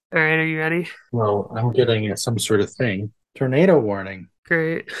All right, are you ready? Well, I'm getting some sort of thing. Tornado warning.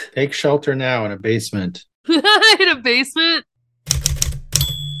 Great. Take shelter now in a basement. In a basement.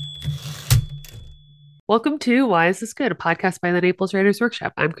 Welcome to Why Is This Good? A podcast by the Naples Writers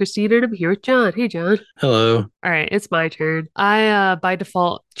Workshop. I'm Christina and I'm here with John. Hey, John. Hello. All right, it's my turn. By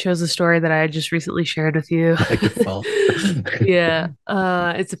default, chose a story that I just recently shared with you. By default. Yeah,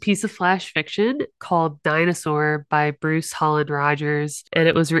 it's a piece of flash fiction called Dinosaur by Bruce Holland Rogers, and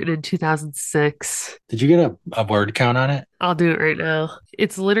it was written in 2006. Did you get a word count on it? I'll do it right now.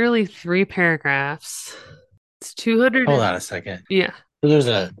 It's literally three paragraphs. It's 200 Hold and on a second. yeah. So there's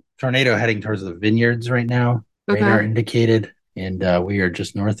a tornado heading towards the vineyards right now. Radar Okay, indicated, and we are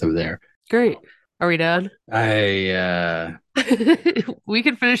just north of there. great. Are we done? I We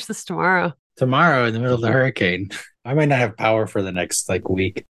can finish this tomorrow. tomorrow in the middle of the hurricane. I might not have power for the next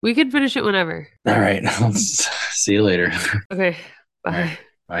week. We can finish it whenever. All right. I'll see you later. Okay, All right.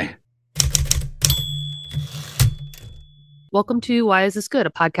 bye. Bye. Welcome to Why Is This Good? A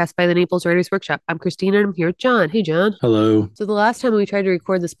podcast by the Naples Writers Workshop. I'm Christina and I'm here with John. Hey, John. Hello. So, the last time we tried to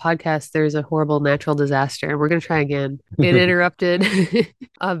record this podcast, there's a horrible natural disaster, and we're going to try again. It interrupted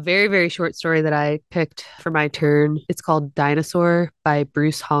a very, very short story that I picked for my turn. It's called Dinosaur by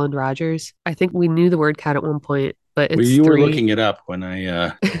Bruce Holland Rogers. I think we knew the word count at one point, but Well, it's you were three. looking it up when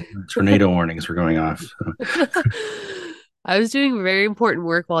tornado warnings were going off. I was doing very important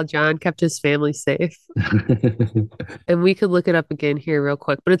work while John kept his family safe. So. And we could look it up again here real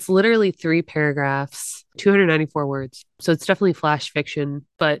quick, but it's literally three paragraphs, 294 words. So it's definitely flash fiction,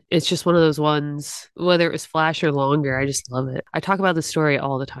 but it's just one of those ones, whether it was flash or longer, I just love it. I talk about the story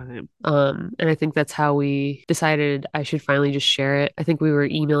all the time. And I think that's how we decided I should finally just share it. I think we were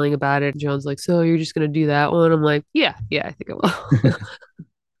emailing about it. And John's like, so you're just going to do that one? I'm like, yeah, I think I will.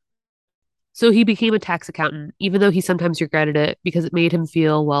 So he became a tax accountant, even though he sometimes regretted it because it made him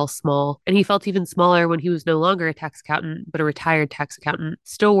feel, well, small. And he felt even smaller when he was no longer a tax accountant, but a retired tax accountant.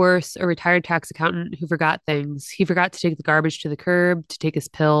 Still worse, a retired tax accountant who forgot things. He forgot to take the garbage to the curb, to take his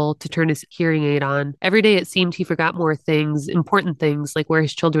pill, to turn his hearing aid on. Every day it seemed he forgot more things, important things like where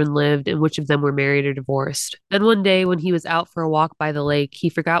his children lived and which of them were married or divorced. Then one day when he was out for a walk by the lake, he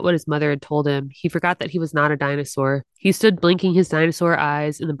forgot what his mother had told him. He forgot that he was not a dinosaur. He stood blinking his dinosaur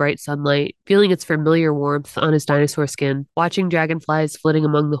eyes in the bright sunlight, feeling its familiar warmth on his dinosaur skin, watching dragonflies flitting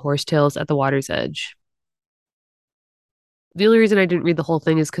among the horsetails at the water's edge. The only reason I didn't read the whole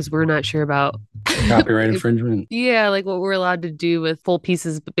thing is because we're not sure about Copyright infringement. yeah, like what we're allowed to do with full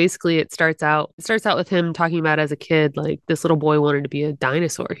pieces. But basically it starts out with him talking about as a kid, like this little boy wanted to be a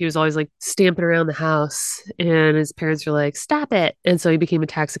dinosaur. He was always like stamping around the house and his parents were like, stop it. And so he became a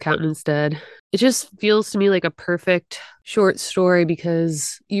tax accountant instead. It just feels to me like a perfect short story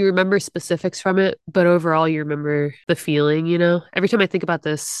because you remember specifics from it, but overall you remember the feeling, you know? Every time I think about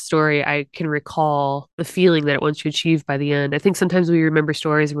this story, I can recall the feeling that it wants to achieve by the end. I think sometimes we remember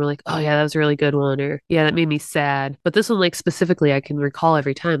stories and we're like, oh yeah, that was a really good one, or yeah, that made me sad. But this one, like specifically, I can recall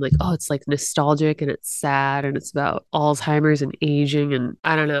every time, like, oh, it's like nostalgic and it's sad and it's about Alzheimer's and aging. And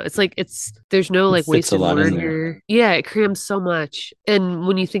I don't know. It's like, there's no It like fits a wasted lot word in there. here. Yeah, it crams so much. And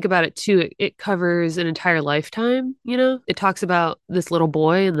when you think about it too, it covers an entire lifetime, you know? It talks about this little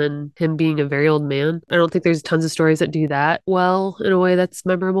boy and then him being a very old man. I don't think there's tons of stories that do that well in a way that's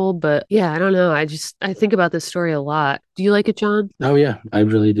memorable, but yeah, I don't know. I think about this story a lot. Do you like it, John? Oh yeah, I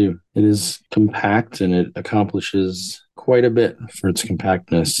really do. It is compact and it accomplishes quite a bit for its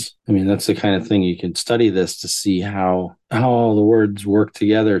compactness. I mean, that's the kind of thing you can study this to see how all the words work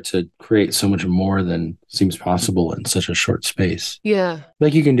together to create so much more than seems possible in such a short space. Yeah.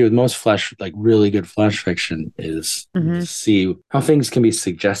 Like you can do with most flash, like really good flash fiction, is Hmm. see how things can be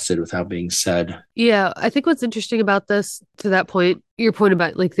suggested without being said. Yeah, I think what's interesting about this, to that point, your point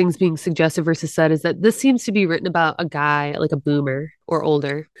about like things being suggestive versus said, is that this seems to be written about a guy, like a boomer or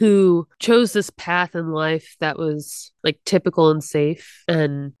older, who chose this path in life that was like typical and safe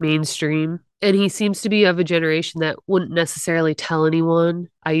and mainstream. And he seems to be of a generation that wouldn't necessarily tell anyone.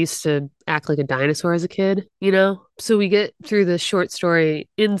 I used to act like a dinosaur as a kid, you know? So we get through this short story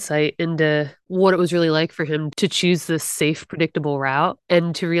insight into what it was really like for him to choose this safe, predictable route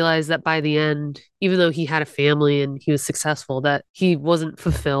and to realize that by the end, even though he had a family and he was successful, that he wasn't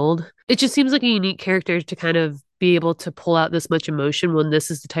fulfilled. It just seems like a unique character to kind of be able to pull out this much emotion when this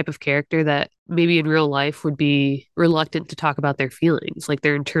is the type of character that maybe in real life would be reluctant to talk about their feelings, like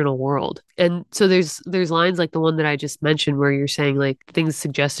their internal world. And so there's lines like the one that I just mentioned where you're saying like things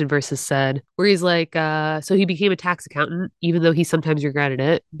suggested versus said, where he's like, so he became a tax accountant, even though he sometimes regretted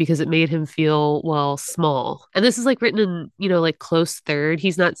it because it made him feel, well, small. And this is like written in, like close third.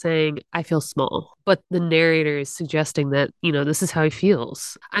 He's not saying, I feel small, but the narrator is suggesting that, this is how he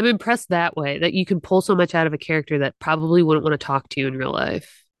feels. I'm impressed that way, that you can pull so much out of a character that probably wouldn't want to talk to you in real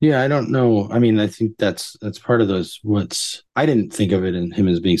life. Yeah, I don't know. I mean, I think that's part of those what's I didn't think of it in him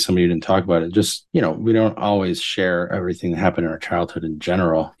as being somebody who didn't talk about it. Just, we don't always share everything that happened in our childhood in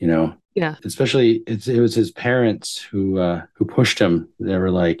general, Yeah. Especially it was his parents who pushed him. They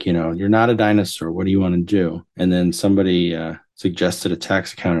were like, you're not a dinosaur. What do you want to do? And then somebody suggested a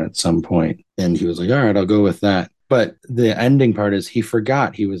tax accountant at some point, and he was like, all right, I'll go with that. But the ending part is he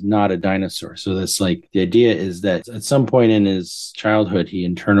forgot he was not a dinosaur. So that's like the idea is that at some point in his childhood, he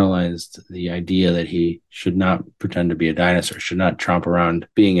internalized the idea that he should not pretend to be a dinosaur, should not tromp around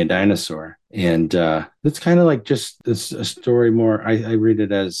being a dinosaur. And it's kind of like just this a story more. I read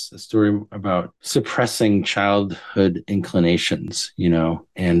it as a story about suppressing childhood inclinations,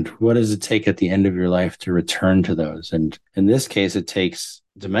 and what does it take at the end of your life to return to those? And in this case, it takes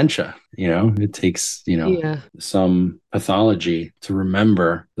dementia, it takes, Yeah. some pathology to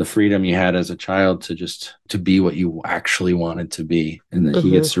remember the freedom you had as a child to be what you actually wanted to be. And that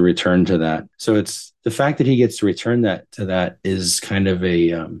he gets to return to that. So it's the fact that he gets to return to that is kind of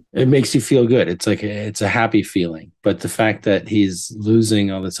it makes you feel good. It's like, it's a happy feeling, but the fact that he's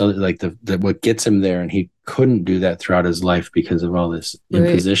losing all this other, like the what gets him there, and he couldn't do that throughout his life because of all this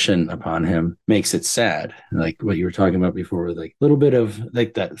imposition upon him, makes it sad. Like what you were talking about before, with like a little bit of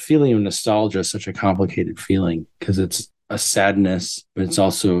like that feeling of nostalgia is such a complicated feeling because it's a sadness, but it's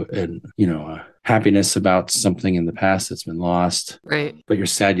also a happiness about something in the past that's been lost. Right. But you're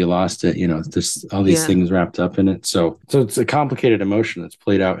sad you lost it. There's all these things wrapped up in it. So it's a complicated emotion that's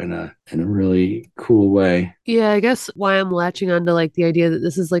played out in a really cool way. Yeah, I guess why I'm latching on to like the idea that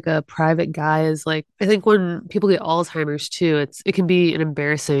this is like a private guy is like I think when people get Alzheimer's too, it can be an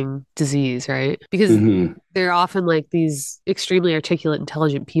embarrassing disease, right? Because they're often like these extremely articulate,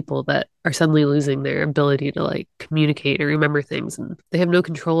 intelligent people that are suddenly losing their ability to like communicate or remember things, and they have no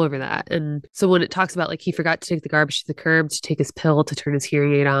control over that. And so when it talks about like he forgot to take the garbage to the curb, to take his pill, to turn his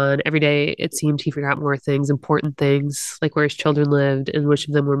hearing aid on, every day it seemed he forgot more things, important things, like where his children lived and which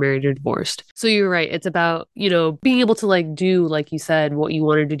of them were married or divorced. So you're right. It's about, being able to like do, like you said, what you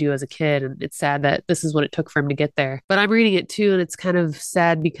wanted to do as a kid. And it's sad that this is what it took for him to get there. But I'm reading it too, and it's kind of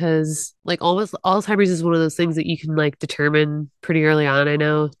sad because like almost Alzheimer's is one of those things that you can like determine pretty early on, I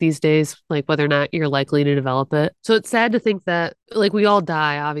know these days, like whether or not you're likely to develop it. So it's sad to think that like we all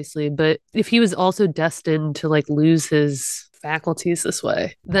die, obviously, but if he was also destined to like lose his faculties this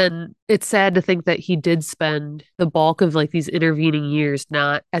way, then it's sad to think that he did spend the bulk of like these intervening years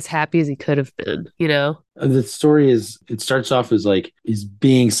not as happy as he could have been, The story it starts off as like he's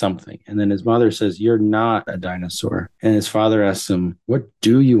being something. And then his mother says, you're not a dinosaur. And his father asks him, what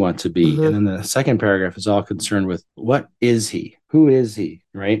do you want to be? And then the second paragraph is all concerned with what is he? Who is he?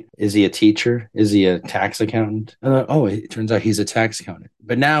 Right? Is he a teacher? Is he a tax accountant? And it turns out he's a tax accountant.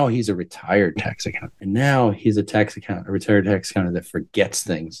 But now he's a retired tax accountant. And now he's a retired tax accountant that forgets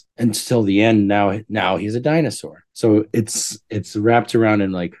things until the end. Now he's a dinosaur. So it's wrapped around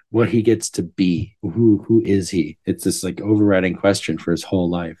in like what he gets to be. Who is he? It's this like overriding question for his whole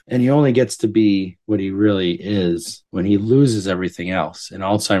life. And he only gets to be what he really is when he loses everything else. And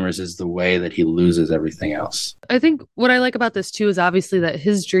Alzheimer's is the way that he loses everything else. I think what I like about this too is obviously that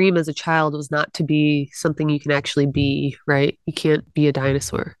his dream as a child was not to be something you can actually be, right? You can't be a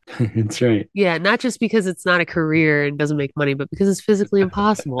dinosaur. That's right. Yeah, not just because it's not a career and doesn't make money, but because it's physically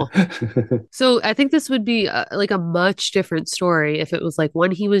impossible. So I think this would be like a much different story if it was like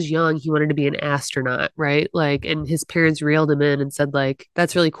when he was young, he wanted to be an astronaut, right? Like, and his parents reeled him in and said, like,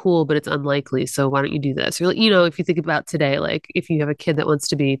 that's really cool, but it's unlikely. So why don't you do this? Or, if you think about today, like if you have a kid that wants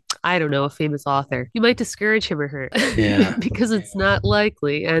to be, I don't know, a famous author, you might discourage him or her because it's not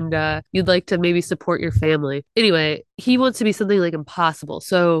likely. And you'd like to maybe support your family. Anyway, he wants to be something like impossible.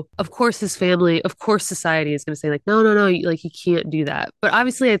 So of course his family, of course society is going to say like, no, like you can't do that. But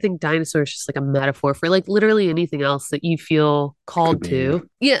obviously I think dinosaur is just like a metaphor for like literally anything anything else that you feel Could called be. to.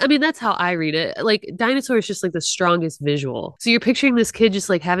 Yeah, I mean, that's how I read it. Like, dinosaur is just like the strongest visual. So you're picturing this kid just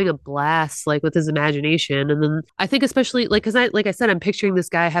like having a blast, like with his imagination. And then I think, especially like, cause like I said, I'm picturing this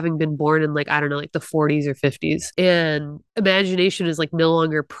guy having been born in like, I don't know, like the 40s or 50s. And imagination is like no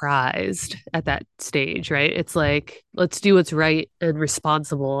longer prized at that stage, right? It's like, let's do what's right and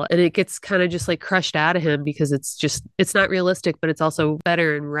responsible. And it gets kind of just like crushed out of him because it's not realistic, but it's also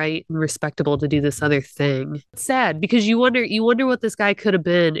better and right and respectable to do this other thing. It's sad because you wonder what this guy could have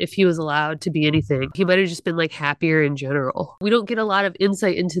been if he was allowed to be anything. He might have just been like happier in general. We don't get a lot of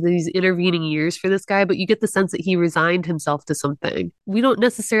insight into these intervening years for this guy, but you get the sense that he resigned himself to something. We don't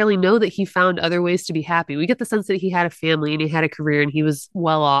necessarily know that he found other ways to be happy. We get the sense that he had a family and he had a career and he was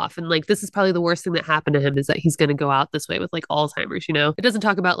well off. And like, this is probably the worst thing that happened to him is that he's going to go out this way with like Alzheimer's, you know? It doesn't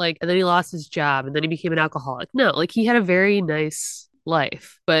talk about like, and then he lost his job and then he became an alcoholic. No, like he had a very nice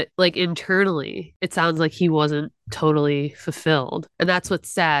life, but like internally, it sounds like he wasn't totally fulfilled. And that's what's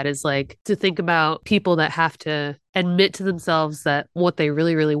sad is like to think about people that have to admit to themselves that what they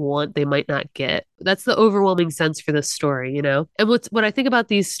really, really want, they might not get. That's the overwhelming sense for this story, you know? And what I think about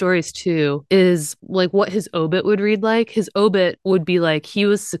these stories too is like what his obit would read like. His obit would be like he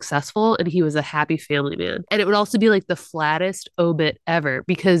was successful and he was a happy family man. And it would also be like the flattest obit ever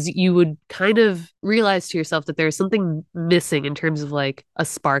because you would kind of realize to yourself that there's something missing in terms of like a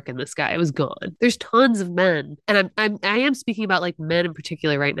spark in this guy. It was gone. There's tons of men, and I am speaking about like men in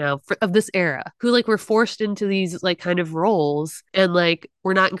particular right now of this era who like were forced into these like kind of roles and like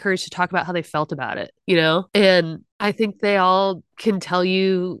were not encouraged to talk about how they felt about it, you know? And I think they all can tell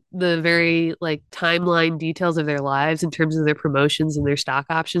you the very like timeline details of their lives in terms of their promotions and their stock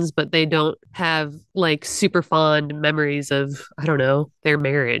options, but they don't have like super fond memories of, I don't know, their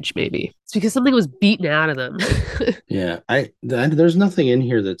marriage maybe. It's because something was beaten out of them. Yeah, there's nothing in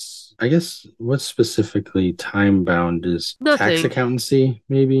here that's, I guess, what's specifically time bound is tax Nothing. accountancy,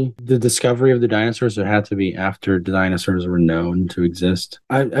 maybe the discovery of the dinosaurs. There had to be after the dinosaurs were known to exist.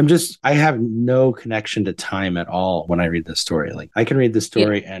 I have no connection to time at all when I read this story. Like I can read the Yeah.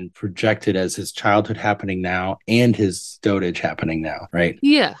 story and project it as his childhood happening now and his dotage happening now, right?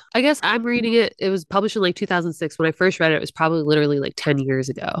 Yeah, I guess I'm reading it. It was published in like 2006. When I first read it, it was probably literally like 10 years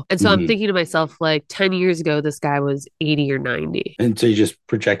ago. And so I'm Mhm. thinking to myself, like 10 years ago, this guy was 80 or 90. And so you're just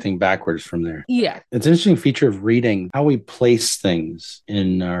projecting backwards from there. Yeah. It's an interesting feature of reading how we place things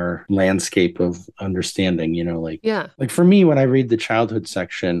in our landscape of understanding, Yeah. like for me, when I read the childhood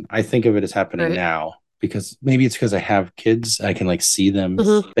section, I think of it as happening Right. now because maybe it's because I have kids. I can like see them.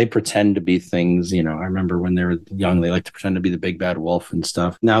 Uh-huh. They pretend to be things, I remember when they were young, they like to pretend to be the big bad wolf and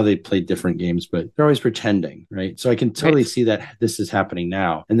stuff. Now they play different games, but they're always pretending, right? So I can totally Right. see that this is happening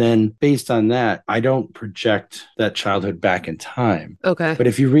now. And then based on that, I don't project that childhood back in time. Okay. But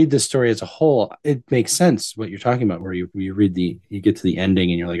if you read the story as a whole, it makes sense what you're talking about, where you get to the ending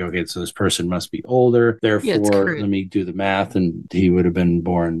and you're like, okay, so this person must be older. Yeah, it's Therefore, let current. me do the math, and he would have been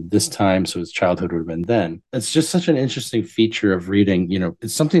born this time, so his childhood would have been then. It's just such an interesting feature of reading.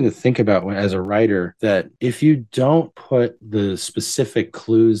 It's something to think about as a writer that if you don't put the specific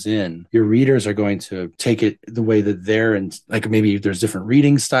clues in, your readers are going to take it the way that they're in. Like maybe there's different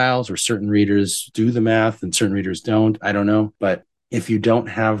reading styles, or certain readers do the math and certain readers don't. I don't know, but if you don't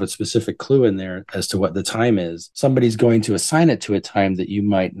have a specific clue in there as to what the time is, somebody's going to assign it to a time that you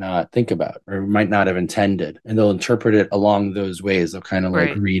might not think about or might not have intended. And they'll interpret it along those ways. They'll kind of like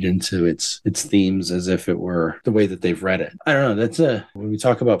Right. read into its themes as if it were the way that they've read it. I don't know. When we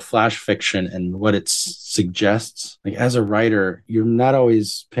talk about flash fiction and what it suggests, like as a writer, you're not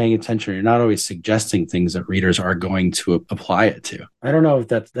always paying attention. You're not always suggesting things that readers are going to apply it to. I don't know if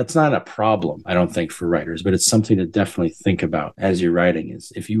that's not a problem, I don't think, for writers, but it's something to definitely think about as you're writing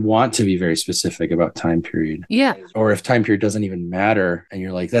is if you want to be very specific about time period, Yeah. or if time period doesn't even matter and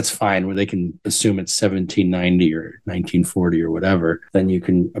you're like, that's fine, where they can assume it's 1790 or 1940 or whatever, then you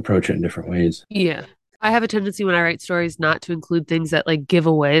can approach it in different ways. Yeah. I have a tendency when I write stories not to include things that like give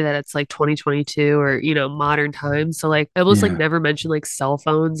away that it's like 2022 or, modern times. So like I almost like Yeah. never mention like cell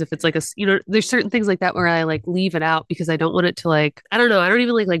phones if it's like there's certain things like that where I like leave it out because I don't want it to like, I don't know. I don't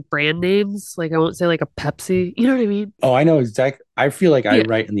even like brand names. Like I won't say like a Pepsi. You know what I mean? Oh, I know exactly. I feel like I Yeah.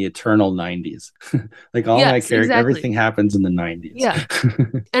 write in the eternal 90s. Like all my Yes, character, everything exactly. happens in the 90s. Yeah.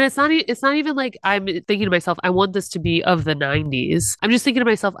 And it's not even like I'm thinking to myself, I want this to be of the 90s. I'm just thinking to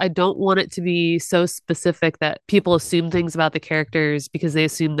myself, I don't want it to be so specific that people assume things about the characters because they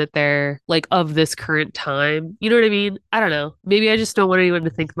assume that they're like of this current time. You know what I mean? I don't know. Maybe I just don't want anyone to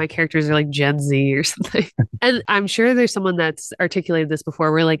think my characters are like Gen Z or something. And I'm sure there's someone that's articulated this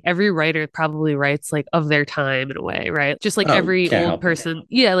before where like every writer probably writes like of their time in a way, right? Just like Oh, every can't old help it. person.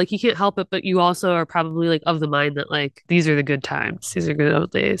 Yeah, like you can't help it, but you also are probably like of the mind that like these are the good times. These are good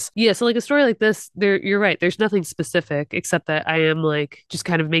old days. Yeah, so like a story like this, you're right. There's nothing specific except that I am like just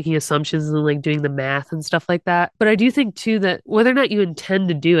kind of making assumptions and like doing the math and stuff like that. But I do think too that whether or not you intend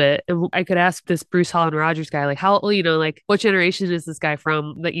to do it, and I could ask this Bruce Holland Rogers guy, like how, like what generation is this guy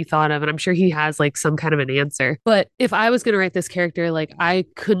from that you thought of? And I'm sure he has like some kind of an answer. But if I was going to write this character, like I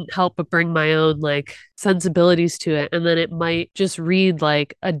couldn't help but bring my own like sensibilities to it. And then it might just read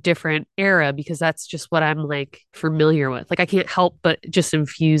like a different era because that's just what I'm like familiar with. Like I can't help but just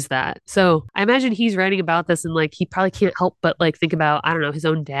infuse that. So I imagine he's writing about this and like he probably can't help but like think about, I don't know, his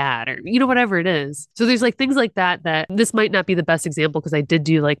own dad or, whatever it is. So there's like things like that this might not be the best example because I did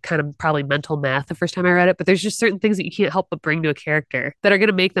do like kind of probably mental math the first time I read it, but there's just certain things that you can't help but bring to a character that are going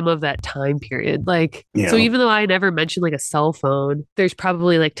to make them of that time period. Like, so even though I never mentioned like a cell phone, there's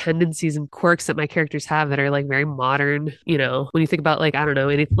probably like tendencies and quirks that my characters have that are like very modern, when you think about like, I don't know,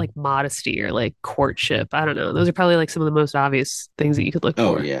 any like modesty or like courtship. I don't know. Those are probably like some of the most obvious things that you could look for.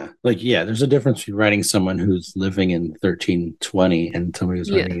 Oh, yeah. Like, yeah, there's a difference between writing someone who's living in 1320 and somebody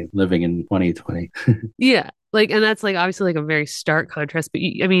who's living in 2020. Yeah. Like, and that's like obviously like a very stark contrast, but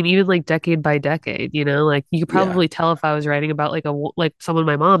I mean, even like decade by decade, like you could probably tell if I was writing about like someone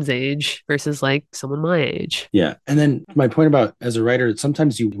my mom's age versus like someone my age. Yeah. And then my point about as a writer,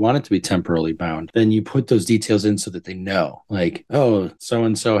 sometimes you want it to be temporally bound. Then you put those details in so that they know, like, oh,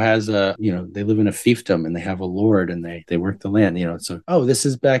 so-and-so has they live in a fiefdom and they have a lord and they work the land, so, oh, this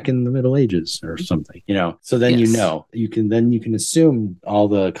is back in the Middle Ages or something, so then, you can assume all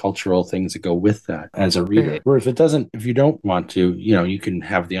the cultural things that go with that as a reader. Right. Or if you don't want to, you can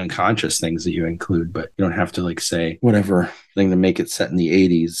have the unconscious things that you include, but you don't have to like say whatever thing to make it set in the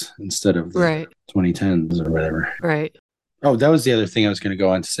 80s instead of the 2010s or whatever. Right. Oh, that was the other thing I was going to go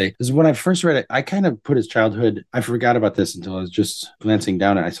on to say is when I first read it, I kind of put his childhood. I forgot about this until I was just glancing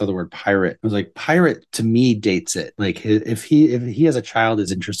down and I saw the word pirate. I was like, pirate to me dates it. Like if he as a child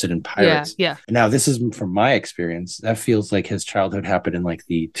is interested in pirates. Yeah. And now this is from my experience. That feels like his childhood happened in like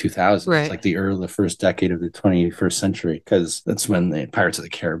the 2000s, like the first decade of the 21st century, because that's when the Pirates of the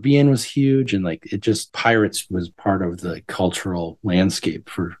Caribbean was huge. And like pirates was part of the cultural landscape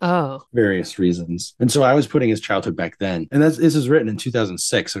for various reasons. And so I was putting his childhood back then. And this is written in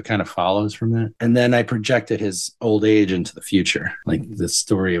 2006, so it kind of follows from that. And then I projected his old age into the future, like the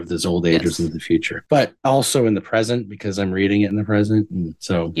story of this old age was into the future, but also in the present because I'm reading it in the present. And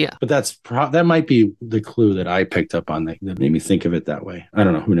so, but that might be the clue that I picked up on that made me think of it that way. I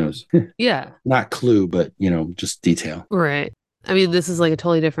don't know. Who knows? Not clue, but, just detail. Right. I mean, this is like a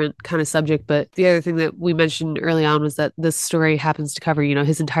totally different kind of subject, but the other thing that we mentioned early on was that this story happens to cover,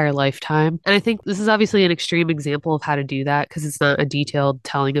 his entire lifetime. And I think this is obviously an extreme example of how to do that because it's not a detailed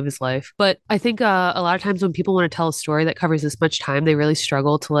telling of his life. But I think a lot of times when people want to tell a story that covers this much time, they really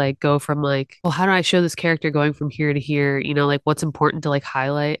struggle to like go from like, well, how do I show this character going from here to here? Like what's important to like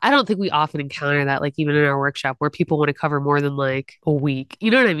highlight? I don't think we often encounter that, like even in our workshop where people want to cover more than like a week.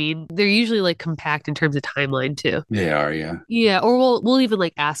 You know what I mean? They're usually like compact in terms of timeline too. They are, yeah. Yeah, or we'll even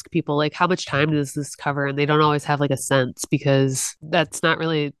like ask people like how much time does this cover, and they don't always have like a sense because that's not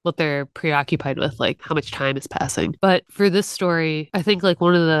really what they're preoccupied with, like how much time is passing. But for this story, I think like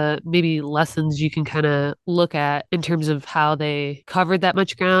one of the maybe lessons you can kind of look at in terms of how they covered that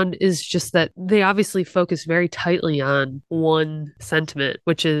much ground is just that they obviously focus very tightly on one sentiment,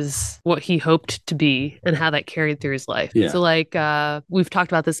 which is what he hoped to be and how that carried through his life. Yeah. So like we've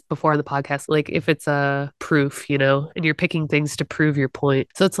talked about this before on the podcast, like if it's a proof, and you're picking things to prove your point.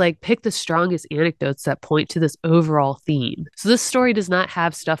 So it's like pick the strongest anecdotes that point to this overall theme. So this story does not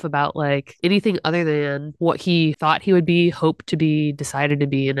have stuff about like anything other than what he thought he would be, hoped to be, decided to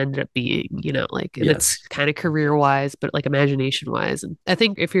be, and ended up being, like it's kind of career wise, but like imagination wise. And I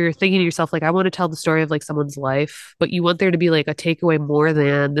think if you're thinking to yourself, like, I want to tell the story of like someone's life, but you want there to be like a takeaway more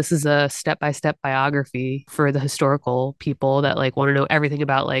than this is a step-by-step biography for the historical people that like want to know everything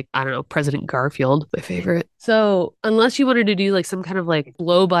about like, I don't know, President Garfield, my favorite. So unless you wanted to do like some kind of like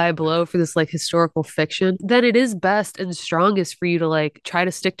blow by blow for this like historical fiction, then it is best and strongest for you to like try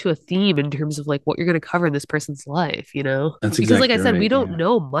to stick to a theme in terms of like what you're going to cover in this person's life, That's because like I said, right, we don't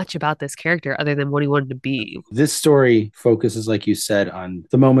know much about this character other than what he wanted to be. This story focuses, like you said, on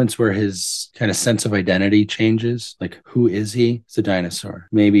the moments where his kind of sense of identity changes. Like, who is he? It's a dinosaur.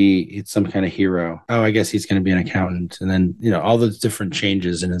 Maybe it's some kind of hero. Oh, I guess he's going to be an accountant. And then, all those different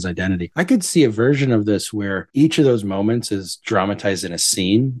changes in his identity. I could see a version of this where each of those moments is dramatized in a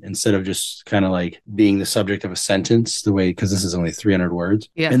scene instead of just kind of like being the subject of a sentence, the way, because this is only 300 words.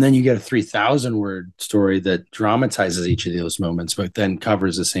 Yeah. And then you get a 3,000 word story that dramatizes each of those moments, but then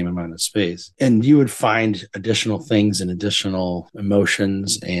covers the same amount of space. And you would find additional things and additional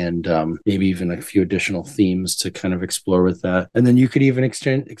emotions and maybe even a few additional themes to kind of explore with that. And then you could even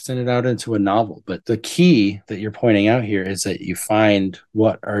extend it out into a novel. But the key that you're pointing out here is that you find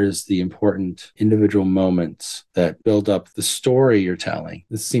what are the important individual moments that build up the story you're telling.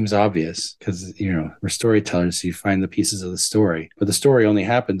 This seems obvious because, we're storytellers, so you find the pieces of the story. But the story only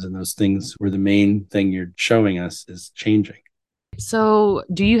happens in those things where the main thing you're showing us is changing. So,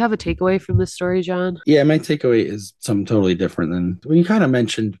 do you have a takeaway from this story, John? Yeah, my takeaway is something totally different than when you kind of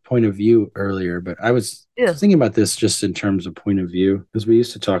mentioned point of view earlier, but I was thinking about this just in terms of point of view, because we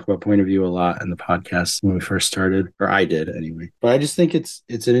used to talk about point of view a lot in the podcast when we first started, or I did anyway. But I just think it's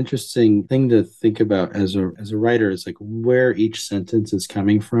an interesting thing to think about as a writer, is like where each sentence is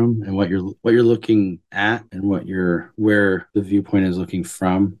coming from and what you're looking at and where the viewpoint is looking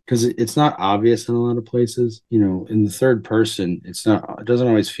from, because it's not obvious in a lot of places. In the third person, it doesn't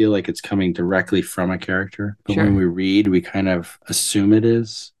always feel like it's coming directly from a character, but Sure. when we read, we kind of assume it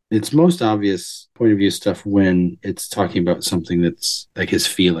is. It's most obvious point of view stuff when it's talking about something that's like his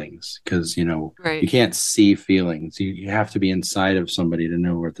feelings, because Right. you can't see feelings. You have to be inside of somebody to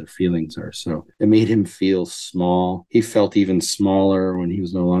know what their feelings are. So it made him feel small. He felt even smaller when he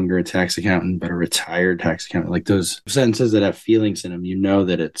was no longer a tax accountant but a retired tax accountant. Like those sentences that have feelings in them,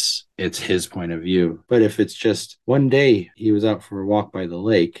 that it's his point of view. But if it's just one day he was out for a walk by the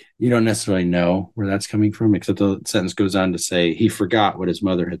lake, you don't necessarily know where that's coming from, except the sentence goes on to say he forgot what his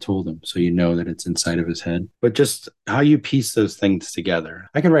mother had told him. So that it's inside of his head. But just how you piece those things together.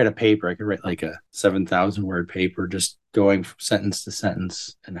 I could write a paper. I could write like a 7,000 word paper, just going from sentence to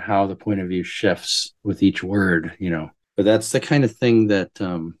sentence and how the point of view shifts with each word, But that's the kind of thing that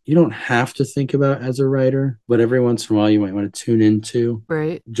you don't have to think about as a writer, but every once in a while you might want to tune into,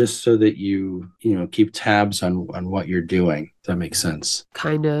 Right. just so that you keep tabs on what you're doing. If that makes sense.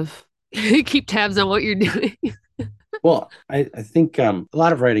 Kind of. Keep tabs on what you're doing. Well, I think a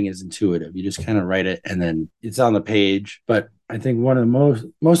lot of writing is intuitive. You just kind of write it and then it's on the page. But I think one of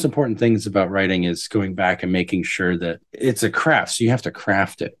the most important things about writing is going back and making sure that it's a craft. So you have to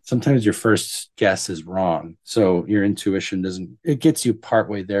craft it. Sometimes your first guess is wrong. So your intuition it gets you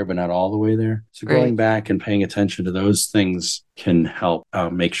partway there, but not all the way there. So going back and paying attention to those things can help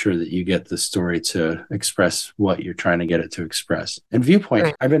make sure that you get the story to express what you're trying to get it to express. And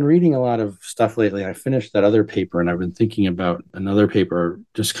viewpoint, I've been reading a lot of stuff lately. I finished that other paper and I've been thinking about another paper,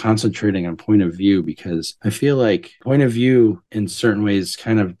 just concentrating on point of view, because I feel like point of view in certain ways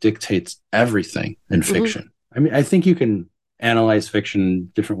kind of dictates everything in fiction. I mean, I think you can analyze fiction in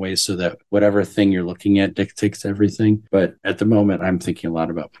different ways so that whatever thing you're looking at dictates everything. But at the moment, I'm thinking a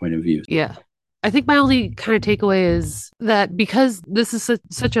lot about point of view. Yeah. I think my only kind of takeaway is that because this is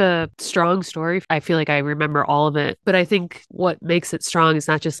such a strong story, I feel like I remember all of it. But I think what makes it strong is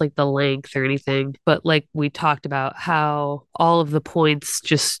not just like the length or anything, but like we talked about how all of the points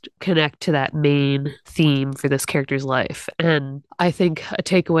just connect to that main theme for this character's life. And I think a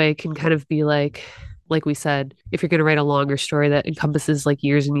takeaway can kind of be like we said, if you're going to write a longer story that encompasses like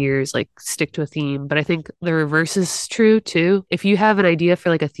years and years, like stick to a theme. But I think the reverse is true too. If you have an idea for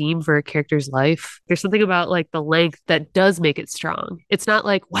like a theme for a character's life, there's something about like the length that does make it strong. It's not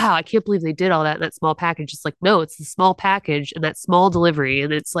like, wow, I can't believe they did all that in that small package. It's like, no, it's the small package and that small delivery,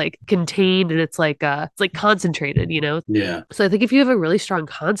 and it's like contained and it's like concentrated, Yeah. So I think if you have a really strong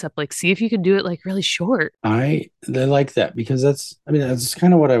concept, like see if you can do it like really short. I like that, because that's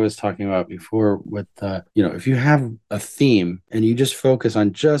kind of what I was talking about before with if you have a theme and you just focus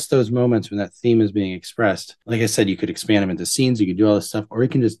on just those moments when that theme is being expressed, like I said, you could expand them into scenes, you could do all this stuff, or you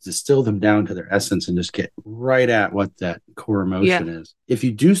can just distill them down to their essence and just get right at what that core emotion is. If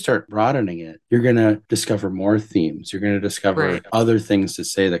you do start broadening it, you're going to discover more themes. You're going to discover other things to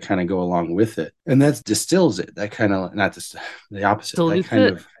say that kind of go along with it. And that distills it. That kind of, not just the opposite, that kind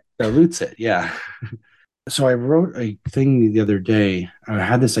of dilutes it. Yeah. So I wrote a thing the other day. I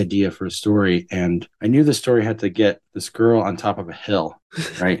had this idea for a story, and I knew the story had to get this girl on top of a hill,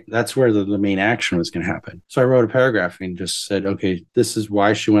 right? That's where the main action was going to happen. So I wrote a paragraph and just said, okay, this is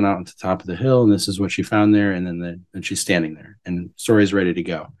why she went out on the top of the hill, and this is what she found there, and then she's standing there, and story's ready to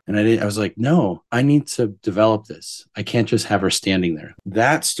go. And I was like, no, I need to develop this. I can't just have her standing there.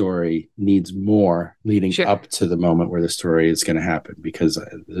 That story needs more leading up to the moment where the story is going to happen, because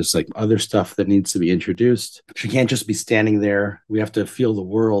there's like other stuff that needs to be introduced. She can't just be standing there. We have to feel the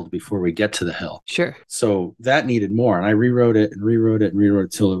world before we get to the hill. Sure. So that needed more. And I rewrote it and rewrote it and rewrote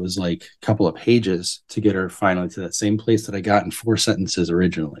it till it was like a couple of pages to get her finally to that same place that I got in 4 sentences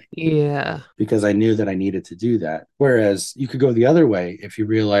originally. Yeah. Because I knew that I needed to do that. Whereas you could go the other way if you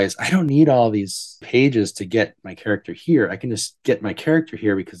realize I don't need all these pages to get my character here. I can just get my character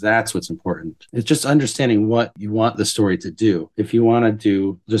here because that's what's important. It's just understanding what you want the story to do. If you want to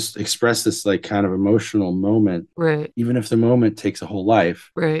do just express this like kind of emotional moment, Right. even if the moment takes a whole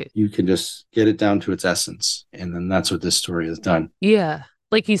life, Right. you can just get it down to its essence. And then that's what this story has done. Yeah.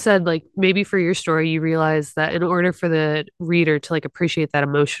 Like you said, like maybe for your story, you realize that in order for the reader to like appreciate that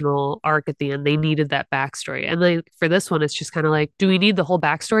emotional arc at the end, they needed that backstory. And then for this one, it's just kind of like, do we need the whole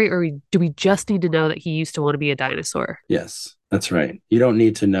backstory or do we just need to know that he used to want to be a dinosaur? Yes, that's right. You don't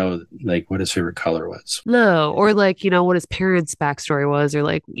need to know like what his favorite color was. No, or like, what his parents' backstory was, or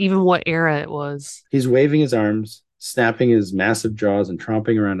like even what era it was. He's waving his arms, snapping his massive jaws and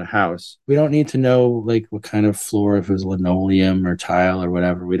tromping around a house. We don't need to know like what kind of floor, if it was linoleum or tile or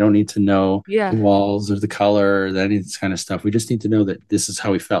whatever. We don't need to know Yeah. the walls or the color or any of this kind of stuff. We just need to know that this is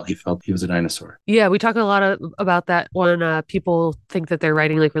how he felt. He felt he was a dinosaur. Yeah, we talk a lot about that when people think that they're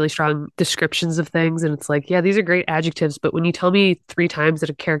writing like really strong descriptions of things. And it's like, yeah, these are great adjectives. But when you tell me 3 times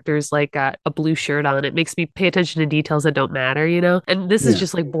that a character's like got a blue shirt on, it makes me pay attention to details that don't matter, And this is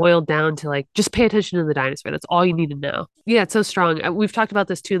just like boiled down to like, just pay attention to the dinosaur. That's all you need to know. Yeah, it's so strong. We've talked about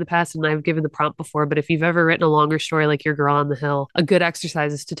this too in the past, and I've given the prompt before, but if you've ever written a longer story like Your Girl on the Hill, a good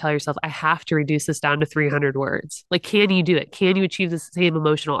exercise is to tell yourself, I have to reduce this down to 300 words. Like, can you do it? Can you achieve the same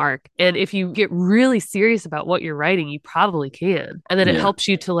emotional arc? And if you get really serious about what you're writing, you probably can. And then it helps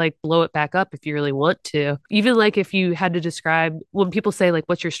you to like blow it back up if you really want to. Even like if you had to describe, when people say like,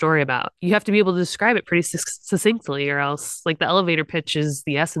 what's your story about? You have to be able to describe it pretty succinctly, or else like the elevator pitch is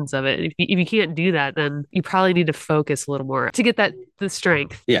the essence of it. If you can't do that, then you probably need to focus a little more to get the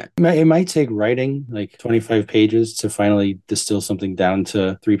strength. Yeah. It might take writing like 25 pages to finally distill something down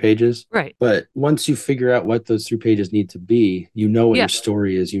to 3 pages. Right. But once you figure out what those 3 pages need to be, you know what your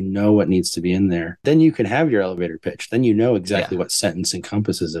story is, you know what needs to be in there. Then you can have your elevator pitch. Then you know exactly what sentence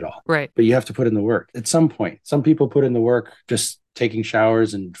encompasses it all. Right. But you have to put in the work at some point. Some people put in the work just taking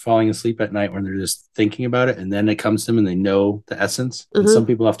showers and falling asleep at night when they're just thinking about it, and then it comes to them and they know the essence. And some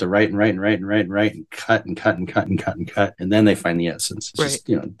people have to write and write and write and write and write and cut and cut and cut and cut and cut, and then they find the essence. It's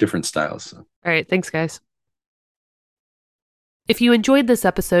just different styles. So. All right, thanks guys. If you enjoyed this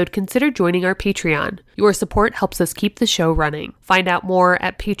episode, consider joining our Patreon. Your support helps us keep the show running. Find out more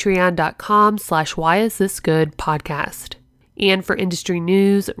at patreon.com/whyisthisgoodpodcast. And for industry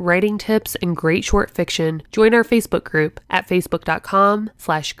news, writing tips, and great short fiction, join our Facebook group at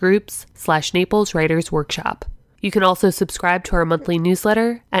facebook.com/groups/Naples Writers Workshop. You can also subscribe to our monthly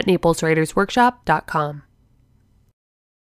newsletter at napleswritersworkshop.com.